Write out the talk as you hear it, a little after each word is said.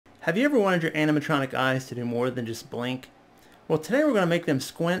Have you ever wanted your animatronic eyes to do more than just blink? Well, today we're going to make them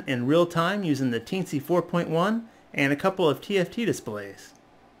squint in real time using the Teensy 4.1 and a couple of TFT displays.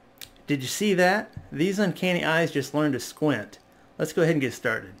 Did you see that? These uncanny eyes just learned to squint. Let's go ahead and get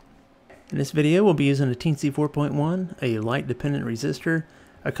started. In this video we'll be using a Teensy 4.1, a light dependent resistor,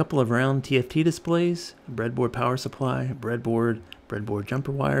 a couple of round TFT displays, a breadboard power supply, breadboard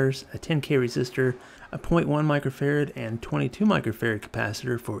jumper wires, a 10K resistor, a 0.1 microfarad and 22 microfarad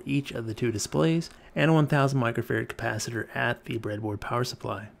capacitor for each of the two displays, and a 1000 microfarad capacitor at the breadboard power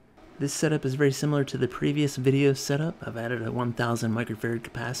supply. This setup is very similar to the previous video setup. I've added a 1000 microfarad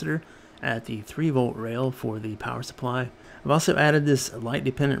capacitor at the 3-volt rail for the power supply. I've also added this light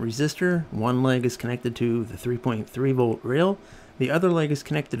dependent resistor. One leg is connected to the 3.3 volt rail. The other leg is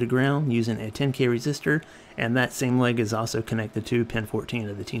connected to ground using a 10K resistor, and that same leg is also connected to pin 14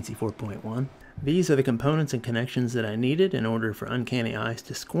 of the Teensy 4.1. These are the components and connections that I needed in order for uncanny eyes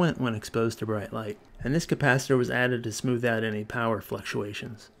to squint when exposed to bright light. And this capacitor was added to smooth out any power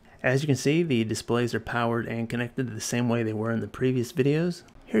fluctuations. As you can see, the displays are powered and connected the same way they were in the previous videos.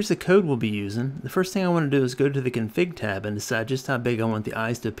 Here's the code we'll be using. The first thing I want to do is go to the config tab and decide just how big I want the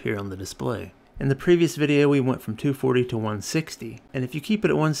eyes to appear on the display. In the previous video we went from 240 to 160, and if you keep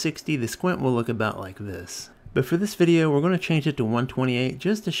it at 160 the squint will look about like this. But for this video we're going to change it to 128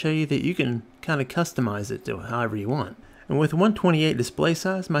 just to show you that you can kind of customize it to however you want. And with 128 display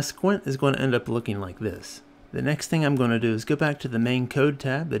size, my squint is going to end up looking like this. The next thing I'm going to do is go back to the main code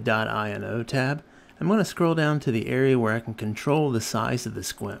tab, the .ino tab. I'm going to scroll down to the area where I can control the size of the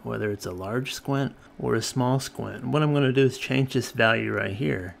squint, whether it's a large squint or a small squint. And what I'm going to do is change this value right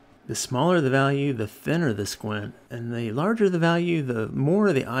here. The smaller the value, the thinner the squint, and the larger the value, the more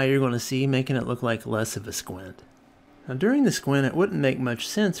of the eye you're going to see, making it look like less of a squint. Now during the squint it wouldn't make much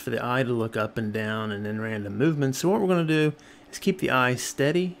sense for the eye to look up and down and in random movements, so what we're going to do is keep the eye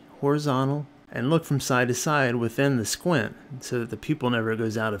steady, horizontal, and look from side to side within the squint so that the pupil never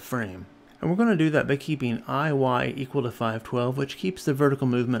goes out of frame. And we're going to do that by keeping IY equal to 512, which keeps the vertical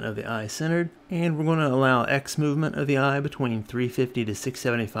movement of the eye centered, and we're going to allow X movement of the eye between 350 to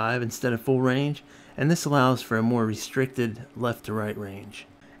 675 instead of full range, and this allows for a more restricted left to right range.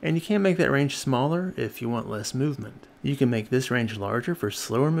 And you can make that range smaller if you want less movement. You can make this range larger for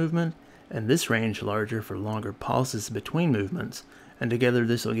slower movement, and this range larger for longer pauses between movements, and together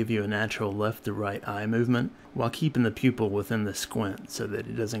this will give you a natural left to right eye movement while keeping the pupil within the squint so that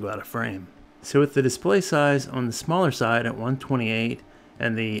it doesn't go out of frame. So with the display size on the smaller side at 128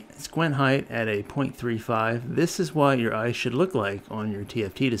 and the squint height at a 0.35, this is what your eyes should look like on your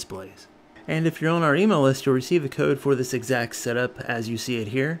TFT displays. And if you're on our email list, you'll receive the code for this exact setup as you see it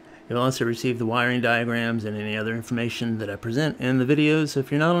here. You'll also receive the wiring diagrams and any other information that I present in the videos. So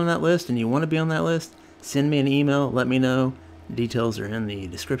if you're not on that list and you want to be on that list, send me an email, let me know. Details are in the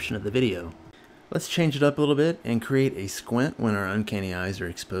description of the video. Let's change it up a little bit and create a squint when our uncanny eyes are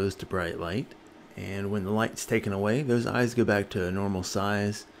exposed to bright light. And when the light's taken away, those eyes go back to a normal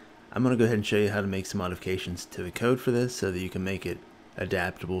size. I'm going to go ahead and show you how to make some modifications to the code for this so that you can make it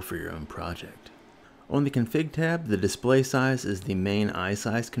adaptable for your own project. On the config tab, the display size is the main eye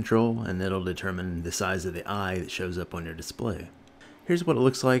size control, and it'll determine the size of the eye that shows up on your display. Here's what it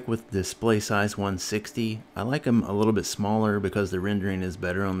looks like with display size 160. I like them a little bit smaller because the rendering is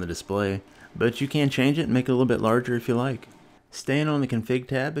better on the display, but you can change it and make it a little bit larger if you like. Staying on the config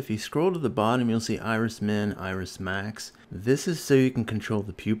tab, if you scroll to the bottom you'll see iris min, iris max. This is so you can control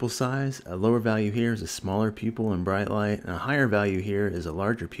the pupil size. A lower value here is a smaller pupil in bright light, and a higher value here is a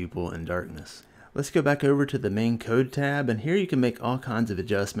larger pupil in darkness. Let's go back over to the main code tab, and here you can make all kinds of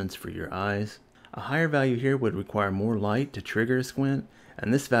adjustments for your eyes. A higher value here would require more light to trigger a squint,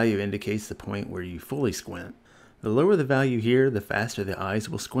 and this value indicates the point where you fully squint. The lower the value here, the faster the eyes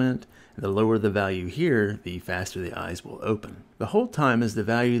will squint. The lower the value here, the faster the eyes will open. The hold time is the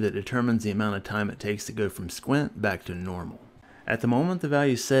value that determines the amount of time it takes to go from squint back to normal. At the moment the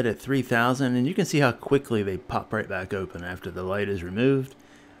value is set at 3000, and you can see how quickly they pop right back open after the light is removed.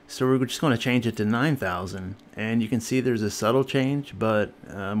 So we're just going to change it to 9000, and you can see there's a subtle change, but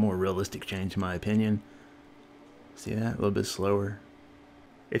a more realistic change in my opinion. See that? A little bit slower.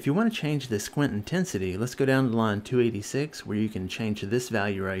 If you want to change the squint intensity, let's go down to line 286 where you can change this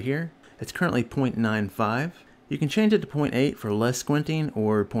value right here. It's currently 0.95. You can change it to 0.8 for less squinting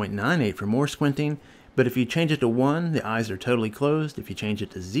or 0.98 for more squinting, but if you change it to 1, the eyes are totally closed. If you change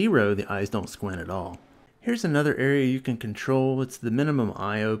it to 0, the eyes don't squint at all. Here's another area you can control. It's the minimum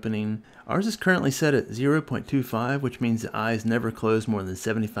eye opening. Ours is currently set at 0.25, which means the eyes never close more than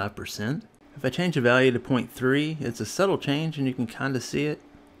 75%. If I change the value to 0.3, it's a subtle change and you can kind of see it.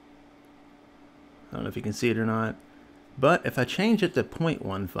 I don't know if you can see it or not. But if I change it to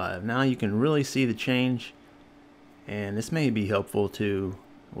 0.15, now you can really see the change, and this may be helpful to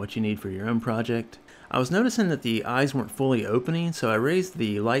what you need for your own project. I was noticing that the eyes weren't fully opening, so I raised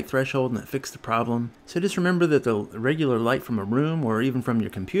the light threshold and that fixed the problem. So just remember that the regular light from a room or even from your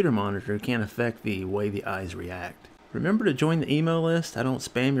computer monitor can affect the way the eyes react. Remember to join the email list. I don't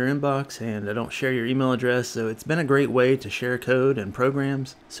spam your inbox and I don't share your email address, so it's been a great way to share code and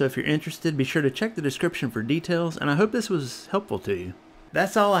programs. So if you're interested, be sure to check the description for details, and I hope this was helpful to you.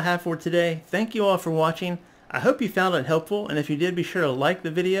 That's all I have for today. Thank you all for watching. I hope you found it helpful, and if you did, be sure to like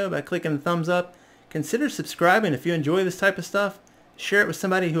the video by clicking the thumbs up. Consider subscribing if you enjoy this type of stuff. Share it with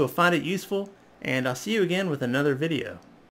somebody who will find it useful, and I'll see you again with another video.